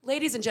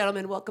Ladies and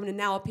gentlemen, welcome to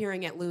Now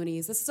Appearing at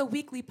Looney's. This is a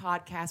weekly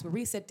podcast where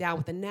we sit down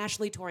with the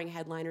nationally touring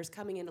headliners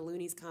coming into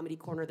Looney's Comedy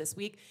Corner this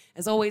week.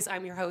 As always,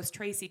 I'm your host,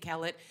 Tracy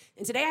Kellett,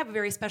 and today I have a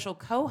very special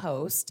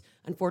co-host.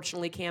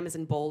 Unfortunately, Cam is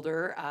in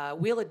Boulder.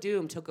 Wheel of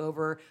Doom took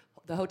over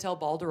the Hotel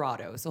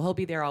Baldorado, so he'll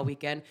be there all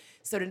weekend.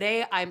 So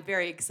today I'm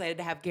very excited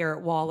to have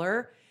Garrett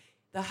Waller,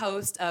 the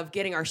host of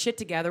Getting Our Shit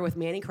Together with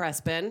Manny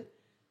Crespin.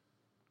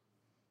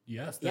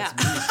 Yes, that's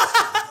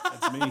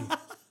me.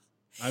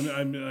 That's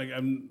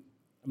me.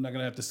 I'm not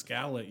gonna have to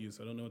scowl at you,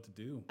 so I don't know what to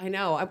do. I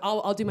know.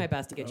 I'll do my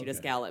best to get you to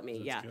scowl at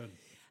me. That's good.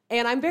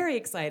 And I'm very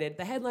excited.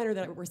 The headliner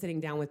that we're sitting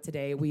down with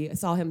today, we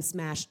saw him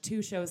smash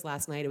 2 shows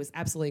last night. It was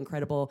absolutely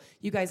incredible.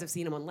 You guys have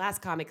seen him on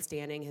Last Comic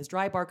Standing, his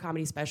dry bar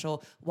comedy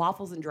special,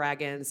 Waffles and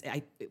Dragons.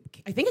 I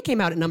think it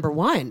came out at number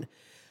 1.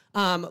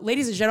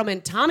 Ladies and gentlemen,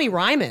 Tommy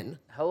Ryman.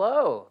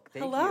 Hello.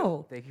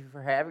 Hello. Thank you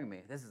for having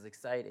me. This is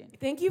exciting.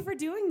 Thank you for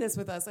doing this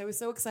with us. I was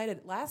so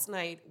excited. Last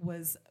night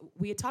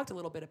we had talked a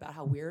little bit about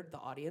how weird the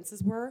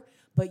audiences were,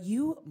 but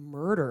you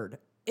murdered.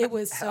 It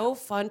was so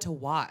fun to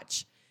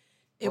watch.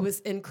 It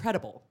was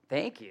incredible.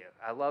 Thank you.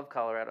 I love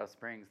Colorado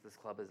Springs. This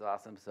club is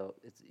awesome, so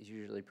it's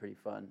usually pretty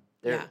fun.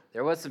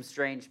 There was some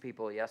strange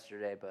people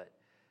yesterday, but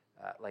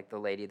like the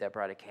lady that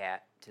brought a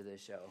cat to the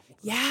show.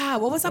 Yeah,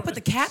 what was up with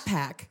the cat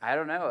pack? I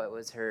don't know. It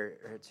was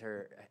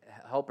her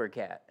helper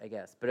cat, I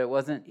guess. But it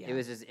wasn't. Yeah. It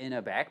was just in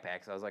a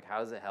backpack. So I was like, how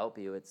does it help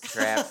you? It's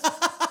trapped.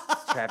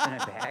 It's trapped in a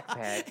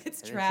backpack.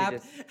 It's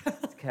trapped. She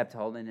just kept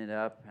holding it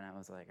up, and I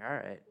was like, all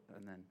right.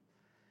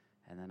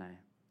 And then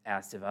I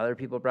asked if other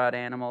people brought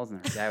animals,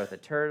 and there's a guy with a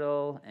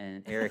turtle,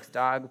 and Eric's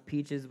dog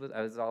Peaches was.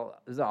 It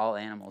was all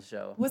animal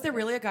show. Was there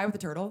really a guy with a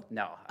turtle?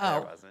 No,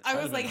 there wasn't.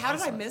 I was like, how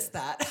did I miss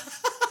that?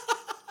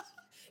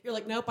 You're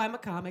like, nope, I'm a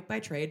comic by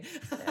trade.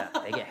 Yeah,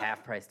 they get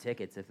half-price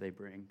tickets if they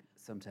bring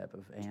some type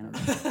of animal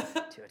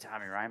to a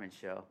Tommy Ryman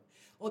show.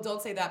 Well,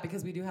 don't say that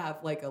because we do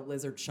have like a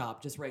lizard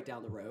shop just right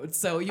down the road.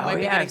 So you might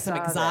be getting some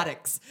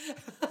exotics.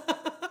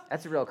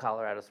 That's a real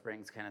Colorado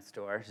Springs kind of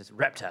store. It's just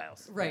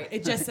reptiles. Right.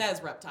 It just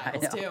says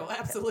reptiles too.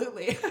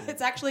 Absolutely.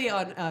 It's actually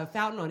on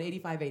Fountain on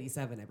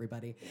 8587,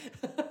 everybody.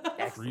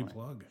 Free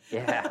plug.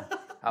 Yeah.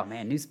 Oh,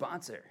 man, new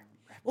sponsor.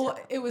 Well,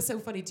 it was so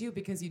funny, too,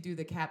 because you do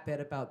the cat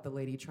bit about the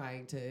lady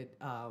trying to,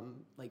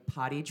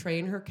 potty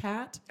train her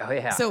cat. Oh,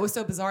 yeah. So it was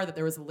so bizarre that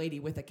there was a lady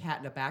with a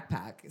cat in a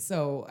backpack.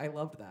 So I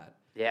loved that.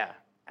 Yeah.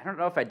 I don't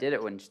know if I did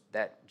it when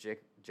that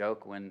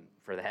joke went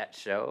for that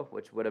show,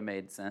 which would have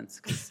made sense,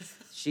 because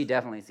she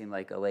definitely seemed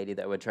like a lady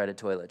that would try to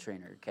toilet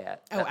train her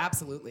cat. Oh,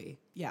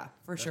 absolutely. Yeah,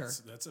 for sure.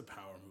 That's a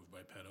power move by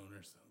pet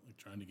owners, like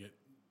trying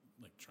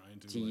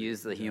to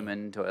use the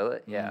human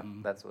toilet. Yeah,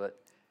 that's what,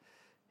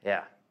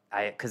 yeah.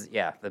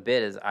 The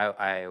bit is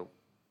I've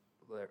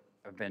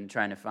been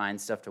trying to find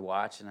stuff to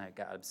watch, and I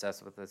got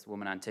obsessed with this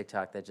woman on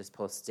TikTok that just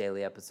posts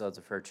daily episodes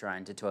of her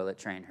trying to toilet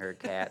train her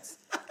cats.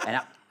 And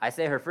I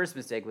say her first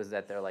mistake was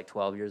that they're like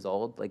 12 years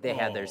old. Like they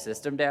had their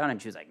system down, and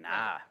she was like,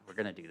 nah, we're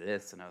going to do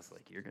this. And I was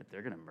like,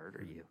 they're going to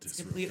murder you. It's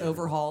a complete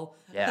overhaul.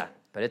 Yeah,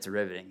 but it's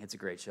riveting. It's a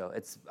great show.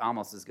 It's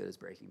almost as good as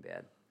Breaking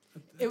Bad.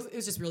 It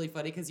was just really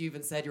funny because you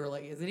even said, you were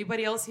like, is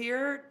anybody else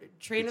here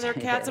training their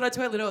cats on a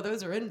toilet? No,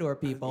 those are indoor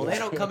people. They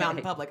don't come out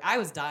in public. I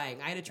was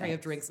dying. I had a tray of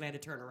drinks and I had to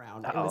turn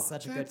around. It was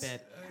such a good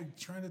bit.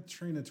 Trying to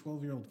train a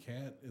 12-year-old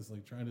cat is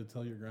like trying to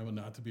tell your grandma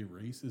not to be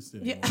racist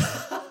anymore.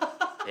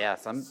 Yeah,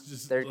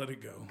 they're let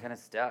it go. Kind of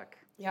stuck.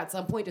 Yeah, at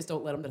some point, just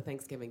don't let them to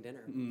Thanksgiving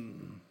dinner.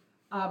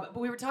 But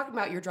we were talking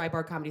about your dry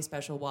bar comedy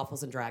special,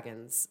 Waffles and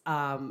Dragons.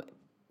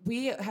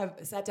 We have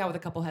sat down with a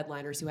couple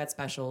headliners who had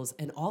specials,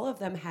 and all of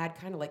them had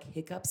kind of like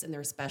hiccups in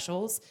their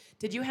specials.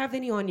 Did you have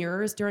any on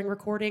yours during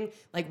recording?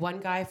 Like one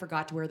guy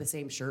forgot to wear the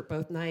same shirt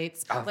both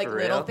nights. Like for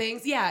little real?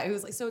 things. Yeah, it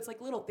was like, so it's like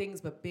little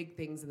things, but big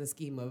things in the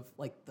scheme of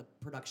like the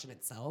production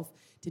itself.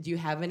 Did you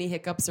have any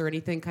hiccups or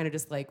anything kind of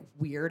just like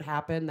weird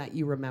happen that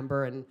you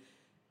remember? And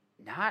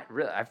not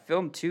really. I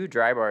filmed 2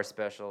 dry bar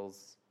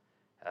specials.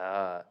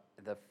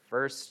 The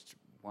first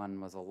one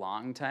was a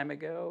long time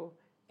ago.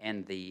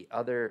 And the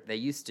other, they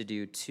used to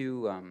do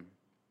 2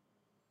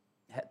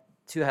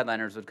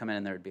 headliners would come in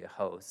and there would be a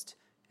host.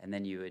 And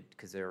then you would,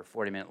 because they were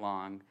 40-minute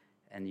long,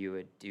 and you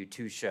would do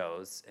 2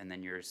 shows, and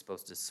then you're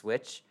supposed to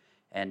switch.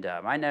 And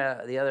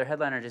the other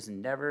headliner just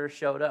never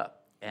showed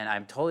up. And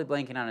I'm totally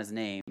blanking on his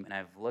name, and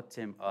I've looked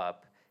him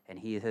up, and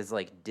he has,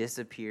 like,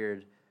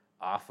 disappeared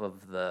off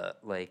of the,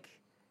 like...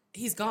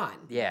 He's gone.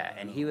 Yeah,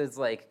 and he was,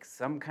 like,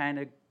 some kind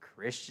of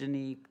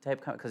Christian-y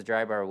type, because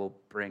dry bar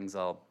brings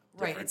all...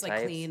 Right, it's like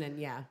types. Clean and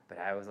yeah. But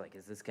I was like,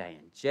 is this guy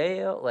in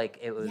jail? Like,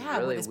 it was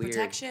really with his weird.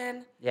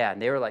 protection. Yeah,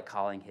 and they were like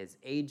calling his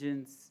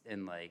agents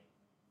and like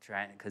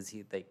trying, because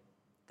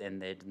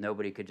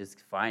nobody could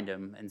just find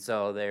him. And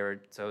so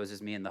it was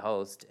just me and the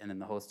host, and then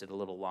the host did a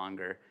little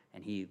longer,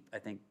 and he, I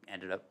think,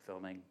 ended up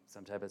filming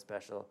some type of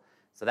special.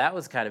 So that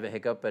was kind of a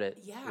hiccup, but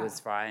it was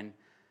fine.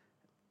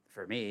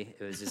 For me,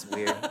 it was just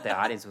weird. The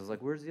audience was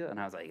like, where's the other? And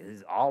I was like, this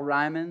is all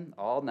Ryman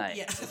all night.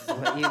 Yeah. This is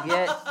what you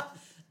get.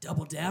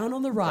 Double down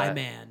on the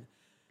Ryman.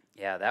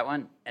 Yeah, that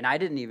one. And I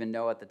didn't even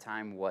know at the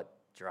time what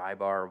dry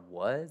bar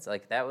was.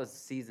 Like, that was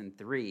season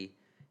 3.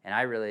 And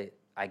I really,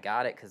 I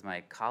got it because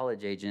my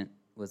college agent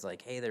was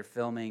like, hey, they're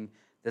filming.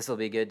 This will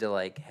be good to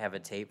like have a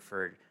tape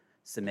for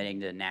submitting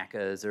to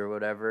NACAs or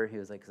whatever. He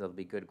was like, because it'll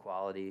be good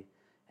quality.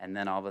 And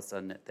then all of a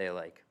sudden they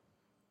like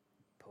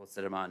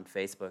posted them on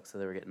Facebook, so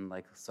they were getting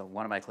like, so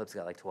one of my clips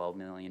got like 12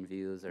 million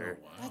views, or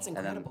wow. That's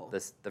incredible. And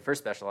then the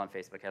first special on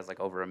Facebook has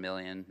like over 1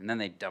 million, and then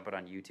they dump it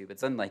on YouTube.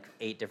 It's in like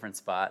 8 different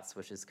spots,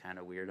 which is kind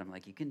of weird. I'm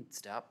like, you can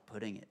stop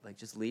putting it, like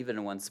just leave it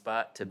in one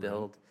spot to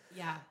build.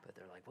 Yeah. But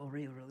they're like, we'll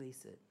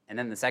re-release it. And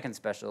then the second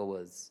special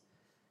was,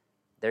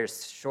 they're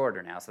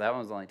shorter now, so that one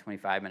was only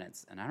 25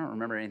 minutes, and I don't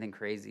remember anything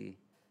crazy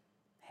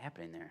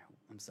happening there.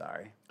 I'm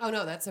sorry. Oh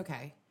no, that's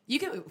okay. You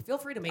can feel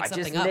free to make I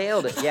something just up.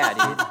 nailed it. Yeah,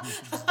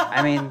 dude.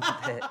 I mean,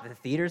 the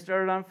theater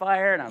started on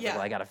fire, and I was like,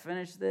 well, I got to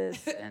finish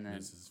this. And then,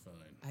 This is fine.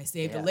 I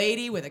saved a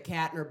lady with a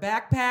cat in her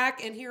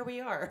backpack, and here we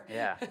are.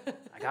 yeah,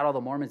 I got all the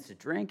Mormons to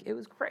drink. It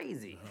was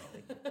crazy.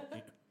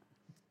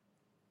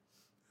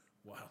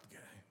 Wild guy.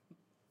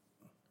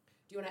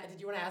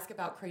 Did you want to ask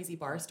about crazy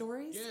bar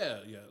stories? Yeah.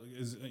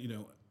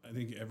 I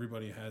think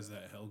everybody has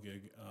that hell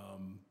gig.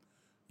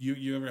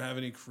 You ever have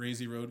any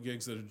crazy road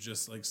gigs that are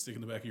just like stick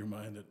in the back of your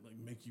mind that like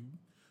make you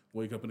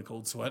wake up in a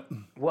cold sweat?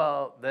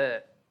 Well,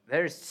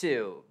 there's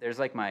two. There's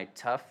like my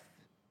tough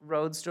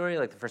road story.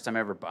 Like the first time I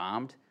ever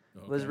bombed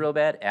was real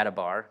bad at a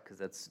bar, because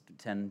that's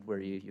where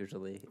you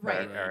usually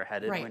are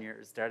headed when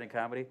you're starting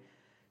comedy.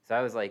 So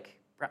I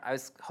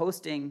was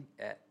hosting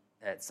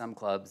at some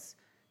clubs,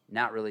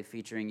 not really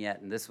featuring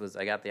yet, and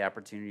I got the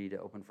opportunity to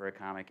open for a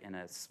comic in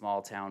a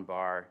small town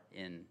bar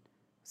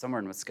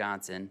somewhere in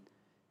Wisconsin,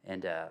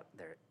 and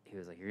he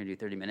was like, "You're gonna do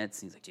 30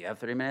 minutes." And he's like, "Do you have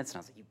 30 minutes?" And I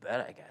was like, "You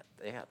bet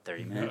they got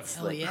 30 minutes."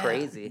 Hell like yeah.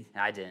 crazy.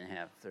 And I didn't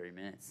have 30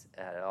 minutes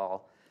at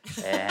all.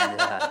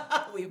 And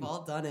we've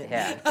all done it.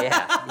 Yeah.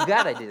 You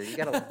gotta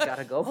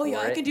go for it. Oh yeah,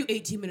 I can do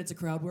 18 minutes of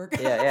crowd work.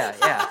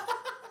 Yeah.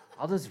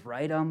 I'll just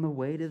write on the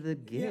way to the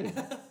gig.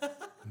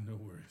 No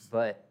worries.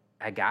 But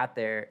I got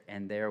there,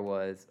 and there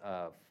was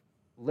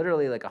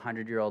literally like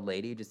 100-year-old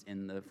lady just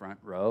in the front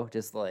row,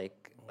 just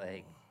like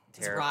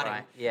terrifying.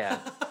 Rotting. Yeah.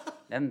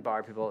 Then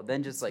bar people.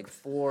 Then just like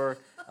 4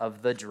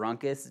 of the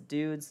drunkest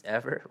dudes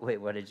ever. Wait,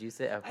 what did you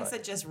say? I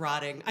said just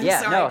rotting. I'm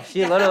yeah, sorry. no,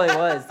 she literally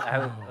was. I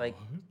was like,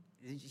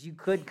 you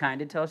could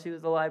kind of tell she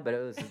was alive, but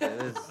it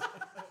was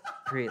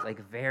pretty like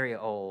very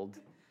old.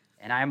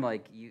 And I'm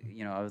like,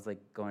 I was like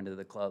going to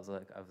the clubs,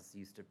 like I was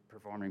used to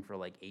performing for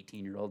like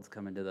 18-year-olds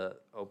coming to the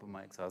open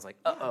mic. So I was like,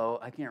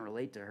 I can't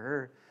relate to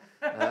her.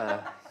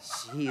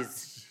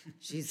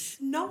 She's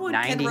no one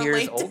 90 can years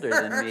relate to older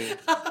her. than me.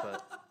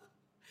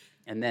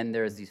 And then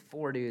there was these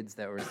 4 dudes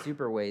that were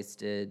super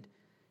wasted,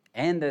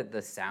 and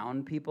the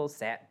sound people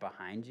sat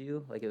behind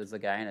you, like it was a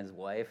guy and his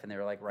wife, and they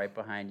were like right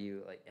behind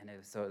you, like, and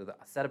so the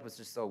setup was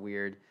just so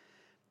weird.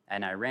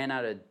 And I ran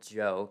out of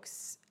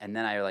jokes, and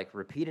then I like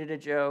repeated a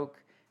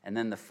joke. And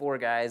then the 4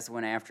 guys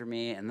went after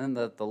me, and then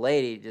the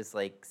lady just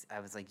like, I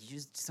was like,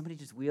 somebody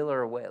just wheel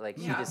her away. Like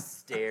she just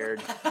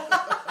stared,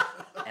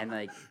 and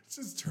like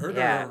just turn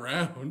her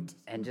around,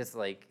 and just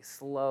like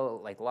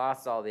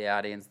lost all the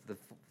audience. The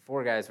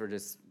 4 guys were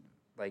just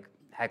like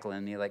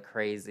heckling me like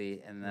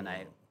crazy, and then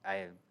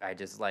I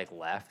just like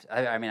left.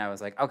 I mean, I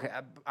was like, okay,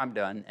 I'm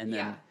done. And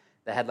then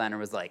the headliner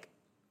was like,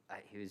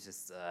 he was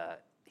just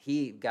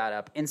he got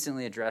up,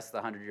 instantly addressed the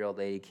 100-year-old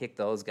lady, kicked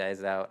those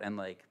guys out, and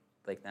like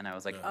then I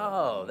was like,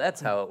 oh, that's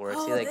how it works.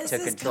 Oh, he like this took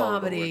is control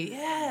comedy. of the work.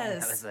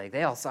 Yes. I was like,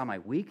 they all saw my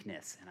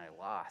weakness, and I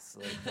lost.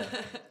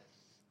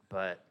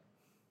 But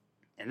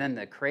and then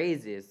the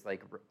craziest,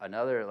 like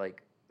another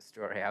like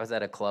story. I was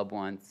at a club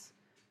once,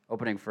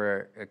 opening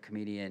for a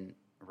comedian,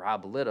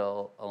 Rob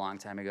Little, a long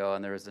time ago,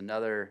 and there was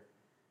another.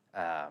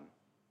 I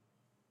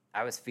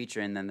was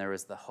featuring. Then there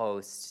was the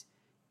host.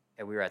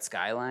 And we were at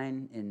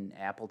Skyline in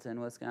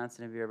Appleton,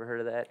 Wisconsin. Have you ever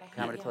heard of that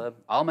comedy club?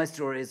 All my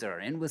stories are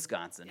in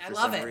Wisconsin for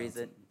some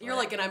reason. You're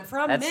like, and I'm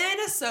from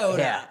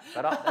Minnesota. Yeah,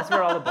 but that's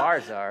where all the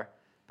bars are.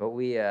 But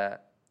we,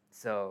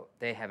 so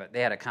they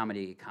had a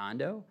comedy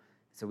condo.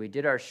 So we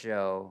did our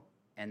show,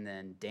 and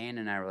then Dan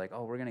and I were like,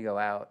 oh, we're gonna go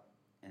out.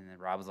 And then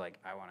Rob was like,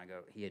 I want to go.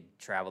 He had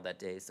traveled that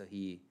day, so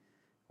he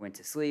went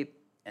to sleep.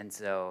 And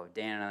so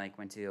Dan and I like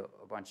went to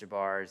a bunch of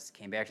bars,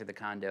 came back to the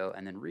condo,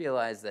 and then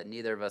realized that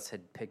neither of us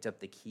had picked up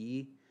the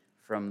key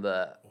from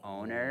the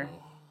owner.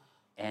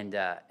 And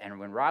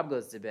when Rob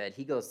goes to bed,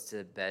 he goes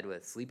to bed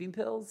with sleeping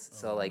pills.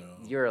 So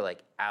you're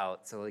like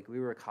out. So like we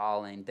were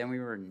calling, then we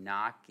were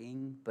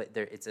knocking, but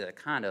it's a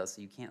condo,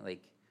 so you can't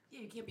like. Yeah,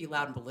 you can't be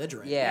loud and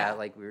belligerent. Yeah,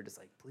 like we were just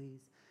like, please.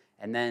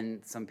 And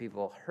then some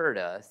people heard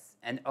us,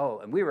 and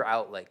we were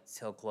out like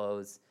till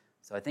close.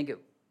 So I think it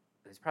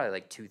was probably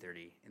like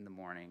 2:30 in the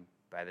morning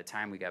by the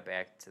time we got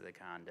back to the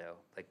condo,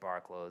 like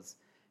bar close.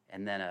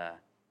 And then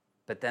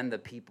but then the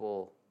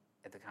people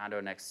at the condo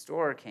next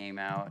door came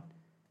out,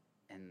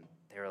 and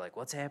they were like,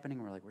 what's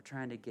happening? We're like, we're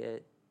trying to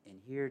get in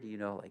here. Do you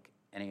know like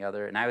any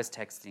other? And I was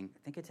texting, I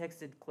think I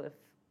texted Cliff,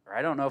 or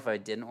I don't know if I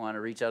didn't want to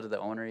reach out to the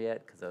owner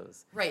yet, because I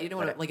was. Right, you don't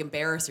want to like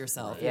embarrass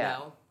yourself, you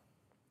know?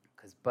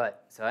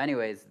 So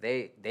anyways,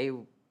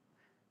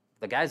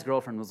 the guy's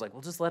girlfriend was like,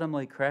 "Well, just let him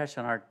like crash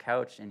on our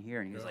couch in here,"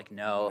 and he was like,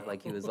 "No,"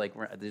 like he was like,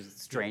 "There's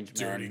strange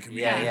Dirty men."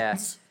 comedians. Yeah.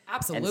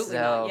 Absolutely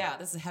not. Yeah,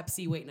 this is Hep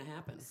C waiting to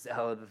happen.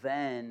 So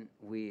then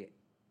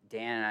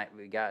Dan and I,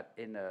 we got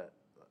into,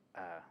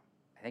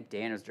 I think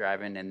Dan was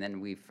driving, and then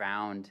we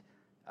found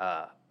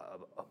a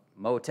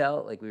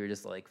motel. Like we were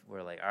just like,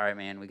 we're like, all right,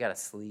 man, we gotta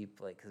sleep,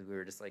 like, because we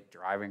were just like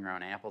driving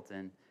around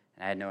Appleton,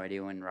 and I had no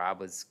idea when Rob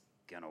was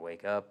gonna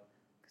wake up,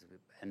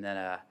 and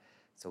then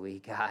so we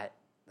got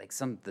like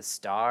the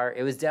Star.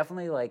 It was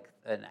definitely like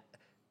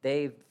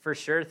they for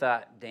sure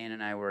thought Dan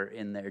and I were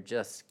in there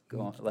just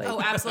going like.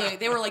 Oh, absolutely.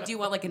 They were like, "Do you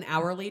want like an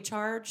hourly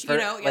charge?" For,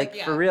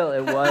 for real,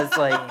 it was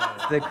like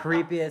the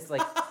creepiest.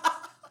 Like,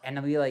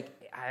 and we like,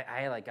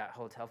 I like got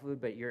hotel food,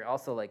 but you're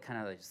also like kind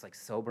of like just like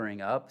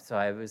sobering up. So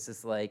I was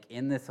just like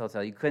in this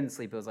hotel. You couldn't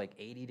sleep. It was like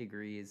 80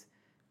 degrees.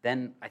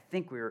 Then I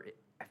think we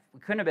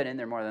couldn't have been in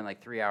there more than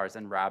like 3 hours.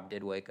 Then Rob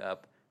did wake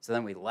up. So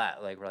then we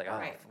left. Like we're like, oh,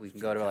 we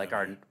can go to like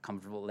our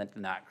comfortable,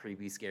 not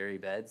creepy, scary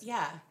beds.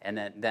 Yeah. And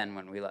then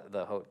when we left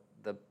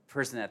the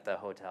person at the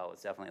hotel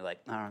was definitely like,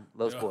 oh,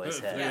 those boys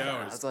had. 3 hours.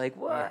 I was like,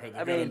 what?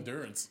 I mean,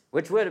 endurance.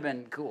 Which would have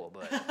been cool,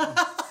 but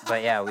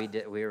but yeah,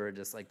 we were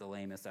just like the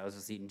lamest. I was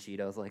just eating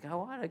Cheetos, like I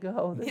want to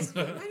go. I just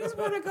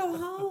want to go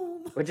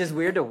home. Which is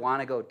weird to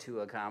want to go to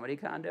a comedy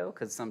condo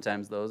because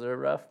sometimes those are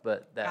rough,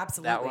 but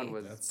that one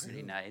was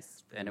pretty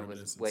nice, and it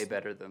was way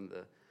better than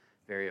the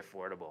very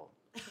affordable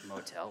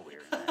motel we were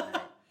in that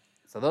night.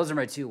 So those are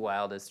my two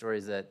wildest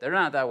stories. That they're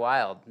not that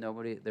wild.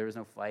 There was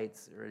no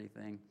fights or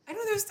anything. I know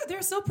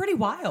they're still pretty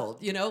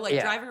wild, like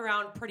driving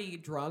around pretty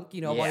drunk,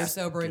 while you're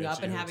sobering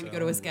up and having to go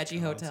to a sketchy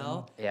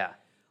hotel. Yeah.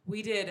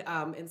 We did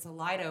in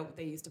Salida.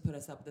 They used to put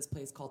us up at this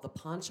place called the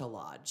Pancha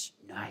Lodge.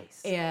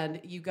 Nice.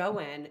 And you go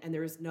in, and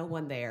there's no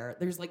one there.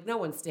 There's like no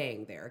one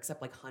staying there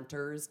except like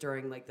hunters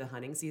during like the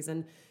hunting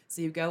season.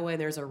 So you go in.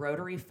 There's a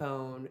rotary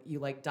phone. You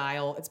like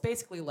dial. It's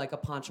basically like a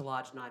Pancha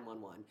Lodge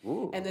 911.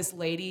 Ooh. And this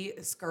lady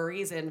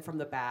scurries in from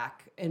the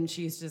back, and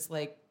she's just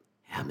like,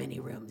 "How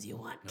many rooms you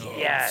want, kid?"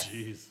 Yes.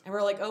 Jeez. And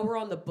we're like, "Oh, we're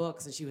on the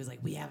books." And she was like,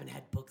 "We haven't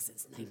had books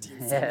since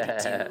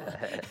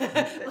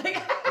 1972.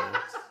 Like,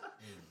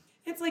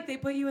 it's like they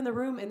put you in the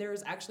room, and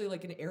there's actually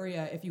like an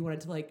area if you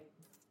wanted to like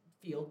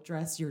field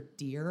dress your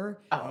deer.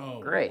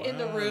 Oh, great. In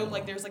the room,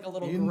 like there's like a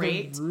little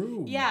grate.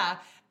 Yeah.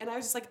 And I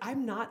was just like,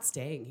 I'm not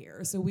staying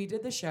here. So we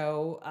did the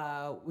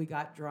show. We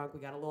got drunk. We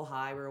got a little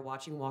high. We were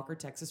watching Walker,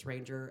 Texas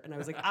Ranger. And I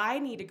was like, I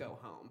need to go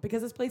home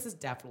because this place is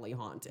definitely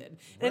haunted.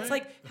 And it's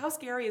like, how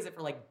scary is it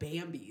for like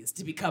Bambis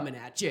to be coming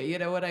at you? You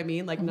know what I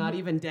mean? Like not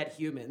even dead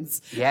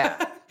humans. Yeah.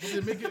 Well,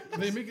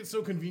 they make it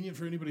so convenient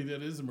for anybody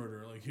that is a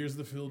murderer. Like, here's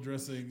the field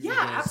dressing. Yeah,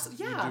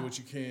 absolutely. Yeah. You do what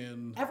you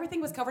can.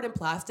 Everything was covered in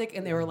plastic,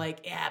 and they were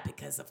like, yeah,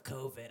 because of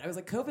COVID. I was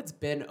like, COVID's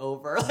been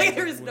over. Like,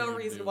 there is no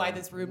reason why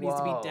this room needs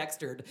to be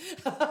dextered.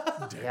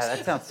 Yeah,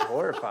 that sounds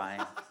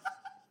horrifying.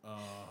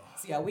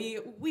 So yeah,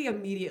 we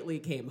immediately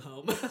came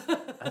home.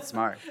 That's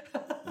smart.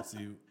 Let's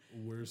see.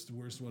 Worst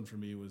one for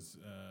me was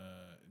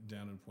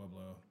down in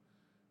Pueblo.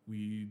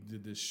 We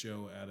did this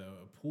show at a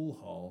pool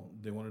hall.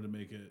 They wanted to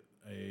make it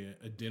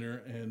a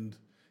dinner and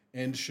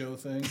end show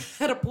thing.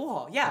 At a pool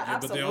hall, yeah,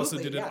 absolutely. But they also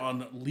did it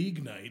on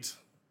league night.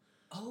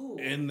 Oh.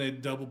 And they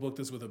double booked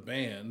us with a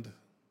band.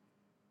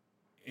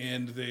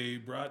 And they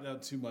brought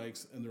out 2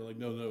 mics, and they're like,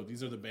 no,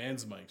 these are the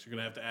band's mics. You're going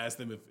to have to ask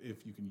them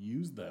if you can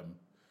use them.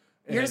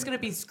 You're just going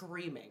to be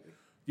screaming.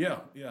 Yeah.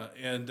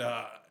 And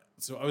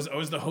so I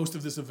was the host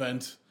of this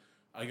event.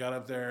 I got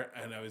up there,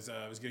 and I was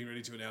getting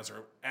ready to announce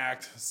our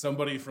act.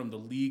 Somebody from the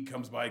league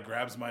comes by,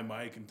 grabs my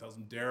mic, and tells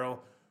him, Daryl,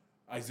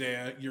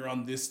 Isaiah, you're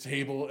on this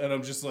table. And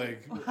I'm just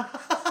like,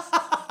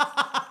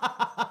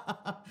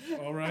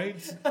 all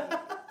right.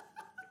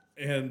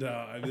 And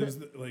it was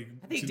like,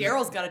 I think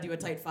Daryl's got to do a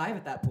tight 5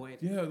 at that point.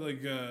 Yeah,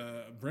 like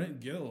Brent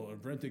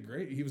did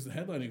great. He was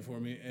headlining for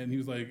me, and he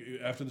was like,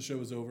 after the show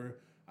was over,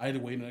 I had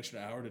to wait an extra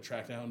hour to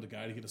track down the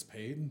guy to get us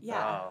paid. Yeah.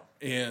 Wow.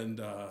 And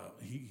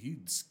he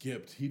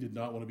skipped. He did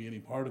not want to be any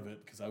part of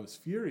it because I was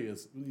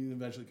furious when he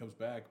eventually comes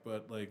back.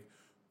 But like,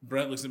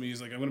 Brent looks at me.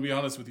 He's like, I'm going to be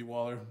honest with you,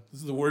 Waller.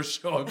 This is the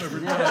worst show I've ever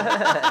done.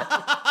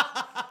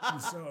 I'm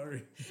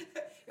sorry.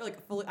 You're like,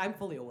 I'm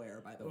fully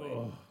aware, by the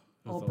way.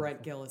 That's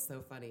Brent Gill is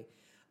so funny.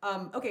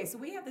 Okay, so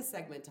we have this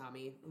segment,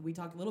 Tommy. We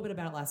talked a little bit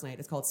about it last night.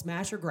 It's called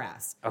Smash or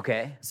Grass.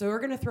 Okay. So we're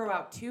going to throw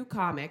out 2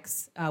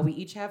 comics. We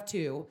each have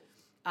 2.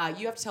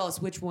 You have to tell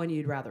us which one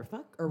you'd rather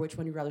fuck or which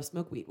one you'd rather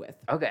smoke weed with.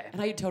 Okay. And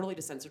I totally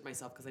just censored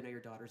myself because I know your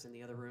daughter's in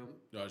the other room.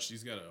 No,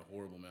 she's got a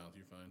horrible mouth.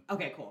 You're fine.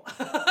 Okay, cool.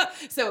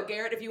 So,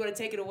 Garrett, if you want to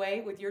take it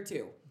away with your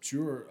 2.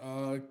 Sure.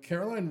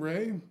 Caroline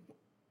Ray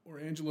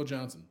or Angela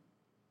Johnson?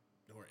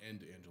 Or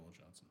Angela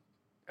Johnson?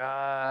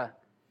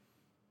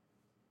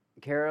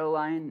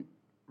 Caroline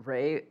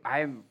Ray,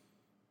 I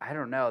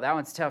don't know. That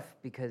one's tough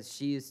because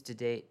she used to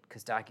date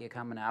Kostaki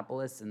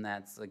Kamanopoulos, and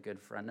that's a good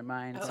friend of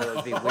mine. So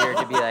it'd be weird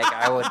to be like,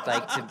 I would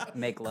like to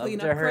make love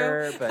to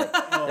her, but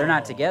they're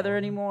not together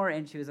anymore.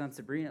 And she was on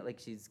Sabrina, like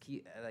she's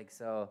cute, like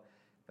so.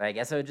 But I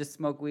guess I would just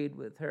smoke weed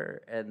with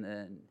her, and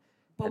then.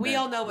 But we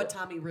all know what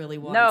Tommy really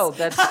wants. No,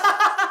 that's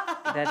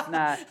That's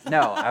not.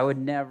 No, I would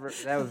never.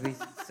 That would be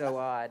so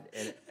odd.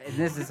 And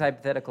this is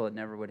hypothetical. It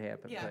never would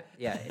happen. Yeah. But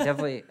yeah, it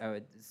definitely.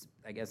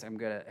 I guess I'm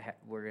gonna.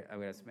 I'm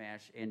gonna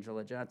smash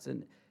Angela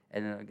Johnson,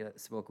 and then I'm gonna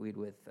smoke weed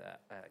with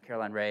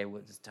Caroline Rhea.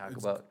 We'll just talk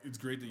about. It's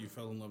great that you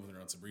fell in love with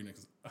her on Sabrina,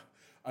 because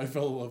I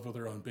fell in love with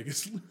her on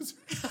Biggest Loser.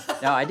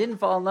 No, I didn't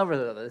fall in love with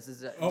her. This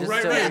is. Oh, just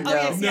right, so right. you know.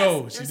 yes,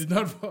 No, yes. she did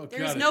not fall.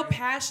 There's Got no it.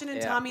 passion in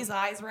Yeah. Tommy's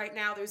eyes right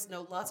now. There's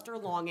no lust or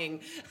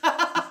longing.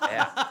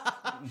 Yeah.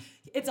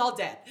 It's all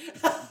dead.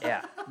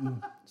 Yeah.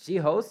 She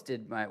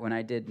hosted when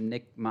I did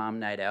Nick Mom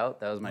Night Out.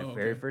 That was my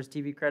very first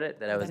TV credit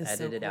that I was that is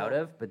so edited out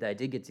cool. of. But I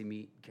did get to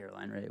meet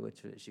Caroline Rhea,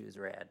 she was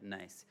rad and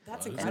nice.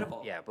 That's Wow,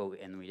 incredible. Yeah, but we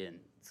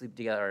didn't sleep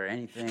together or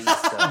anything.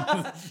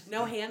 So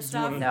No hand Just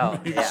wanna stuff.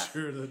 No, make yeah.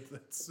 sure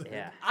that's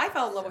yeah. I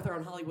fell in love with her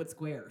on Hollywood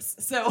Squares.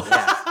 So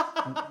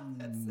Yeah.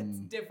 it's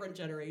different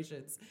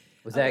generations.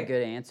 Was Okay. that a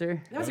good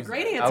answer? That was a was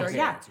great a answer. good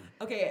Yeah. answer.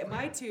 Okay,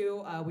 my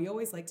two. We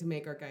always like to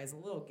make our guys a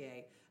little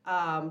gay.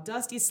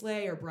 Dusty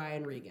Slay or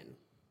Brian Regan.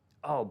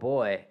 Oh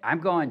boy, I'm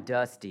going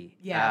Dusty.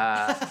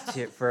 Yeah.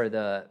 For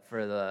the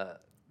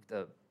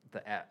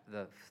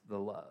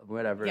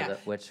whatever Yeah.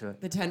 which.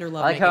 The tender I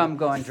love. like how making. I'm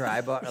going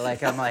dry bar.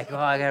 Like I'm like, oh,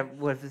 I got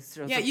what if this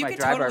Yeah, you my can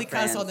dry totally bar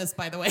cuss fans. on this,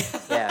 by the way.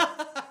 Yeah.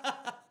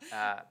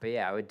 But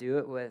yeah, I would do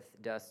it with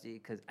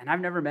Dusty and I've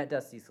never met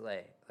Dusty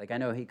Slay. Like I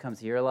know he comes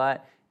here a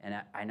lot, and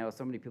I know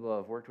so many people who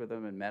have worked with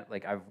him and met.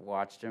 Like I've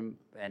watched him,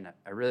 and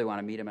I really want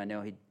to meet him. I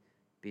know he'd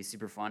be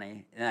super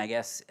funny, and I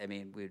guess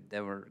then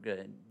we're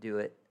gonna do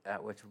it,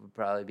 which would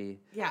probably be.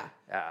 Yeah.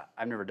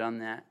 I've never done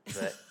that,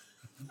 but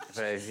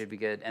it'd be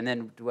good. And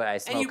then what I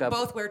smoke And you up.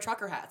 both wear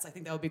trucker hats. I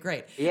think that would be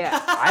great. Yeah,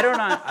 I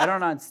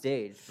don't on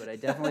stage, but I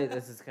definitely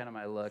this is kind of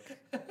my look,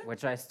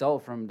 which I stole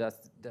from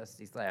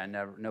Dusty Slay.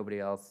 Nobody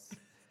else.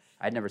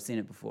 I'd never seen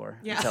it before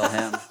Yeah. until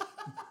him. And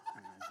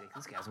I was like,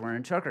 this guy's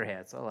wearing trucker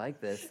hats. I like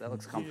this. That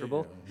looks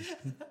comfortable.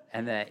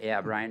 And then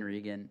Brian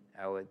Regan,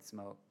 I would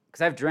smoke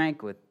because I've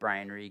drank with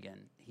Brian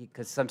Regan.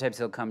 Because sometimes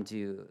he'll come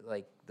to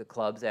like the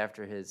clubs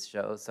after his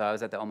shows. So I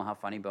was at the Omaha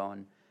Funny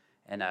Bone,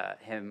 and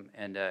him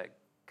and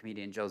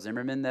comedian Joe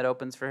Zimmerman that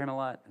opens for him a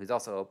lot, who's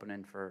also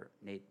opening for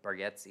Nate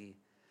Bargatze.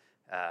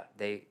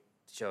 They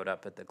showed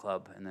up at the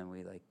club, and then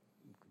we like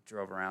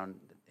drove around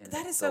in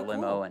That is the so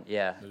limo, cool. and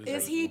yeah.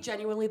 Is he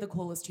genuinely the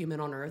coolest human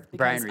on earth? Because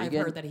Brian Regan?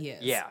 I've heard that he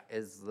is. Yeah,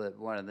 is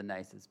one of the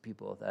nicest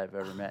people that I've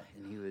ever met,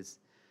 and he was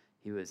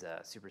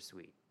super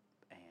sweet,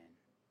 and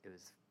it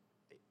was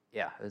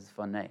a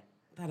fun night.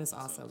 That is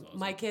awesome.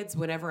 My kids,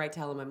 whenever I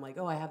tell them, I'm like,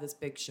 oh, I have this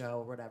big show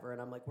or whatever,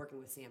 and I'm like working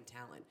with Sam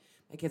Talent.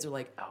 My kids are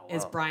like,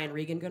 is Brian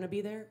Regan going to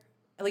be there?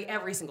 Like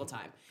every single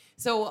time.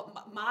 So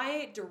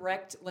my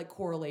direct like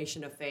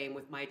correlation of fame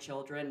with my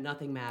children,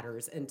 nothing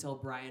matters until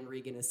Brian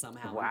Regan is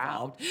somehow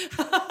involved.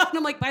 And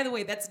I'm like, by the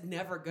way, that's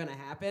never going to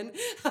happen.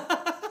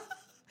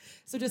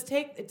 So just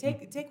take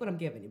what I'm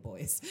giving you,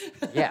 boys.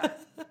 Yeah.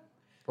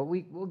 But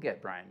we'll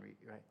get Brian Regan,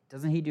 right?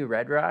 Doesn't he do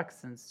Red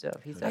Rocks and stuff?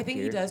 I think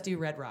he does do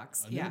Red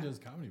Rocks. I know Yeah. he does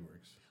Comedy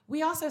Works.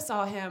 We also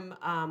saw him,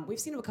 we've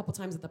seen him a couple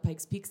times at the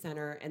Pikes Peak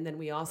Center, and then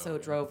we also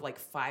drove like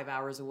 5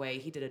 hours away.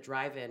 He did a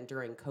drive-in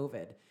during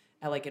COVID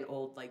at like an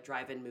old like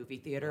drive-in movie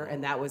theater,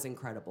 and that was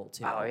incredible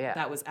too. Oh, yeah.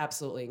 That was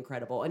absolutely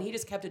incredible. And he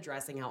just kept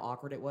addressing how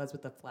awkward it was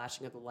with the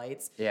flashing of the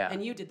lights. Yeah.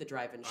 And you did the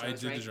drive-in shows, I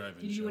did right? the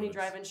drive-in Did you do show. any It's-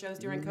 drive-in shows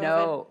during COVID?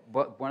 No,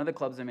 but one of the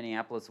clubs in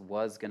Minneapolis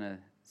was gonna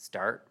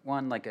start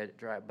one like a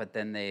drive, but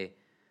then they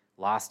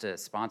lost a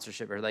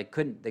sponsorship or like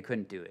they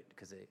couldn't do it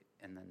because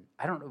and then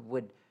I don't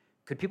know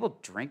could people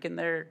drink in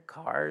their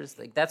cars?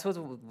 Like that's what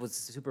was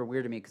super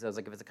weird to me because I was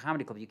like, if it's a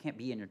comedy club, you can't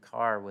be in your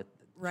car with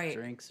Right.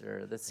 drinks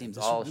or this seems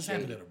This all happened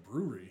shady. at a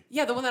brewery.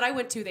 Yeah, the one that I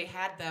went to, they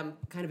had them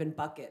kind of in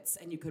buckets,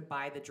 and you could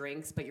buy the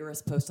drinks, but you were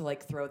supposed to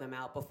like throw them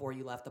out before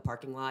you left the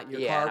parking lot. Your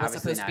Yeah, car and was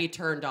obviously supposed to be not-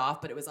 turned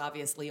off, but it was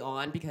obviously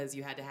on because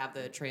you had to have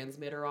the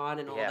transmitter on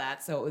and all Yeah.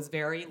 that. So it was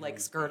very like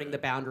skirting the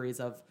boundaries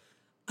of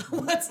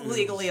what's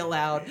legally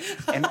allowed.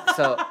 And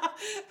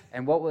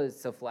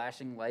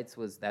flashing lights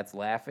that's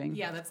laughing?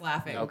 Yeah, that's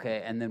laughing.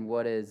 Okay, and then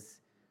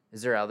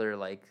is there other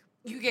like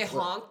You get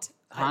honked.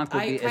 honk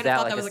would I be, kind is of that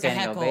thought like that a was like a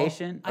standing heckle.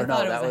 ovation? I Or no,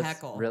 thought it that was a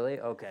heckle. Really?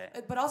 Okay.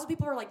 But also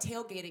people were like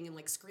tailgating and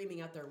like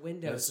screaming out their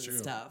windows That's and true.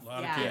 stuff. A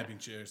lot yeah. of camping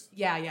chairs.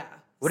 Yeah, yeah.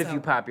 What if So- you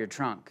pop your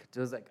trunk? It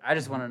was like I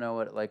just want to know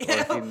what like or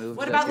if you moved.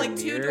 What about your like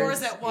two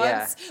mirrors? doors at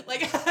once?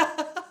 Like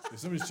If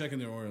somebody's checking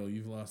their oil,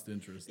 you've lost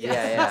interest.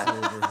 Yeah. It's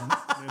over.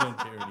 They don't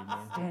care anymore.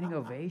 Standing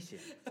ovation.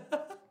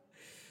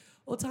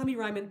 Well, Tommy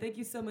Ryman, thank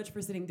you so much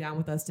for sitting down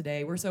with us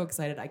today. We're so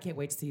excited. I can't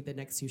wait to see the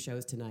next two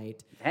shows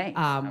tonight. Thanks.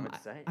 I'm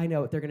excited. I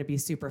know they're going to be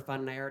super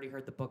fun, and I already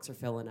heard the books are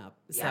filling up.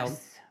 So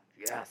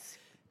Yes.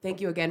 thank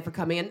you again for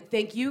coming in.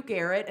 Thank you,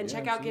 Garrett. And Yeah,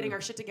 check out absolutely. Getting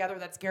Our Shit Together.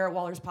 That's Garrett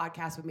Waller's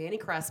podcast with Manny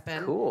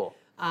Crespin. Cool.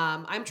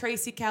 I'm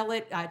Tracy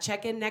Kellett.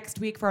 Check in next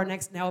week for our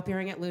next Now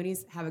Appearing at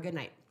Looney's. Have a good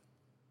night.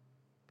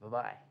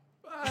 Bye-bye.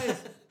 Bye.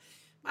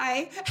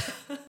 Bye.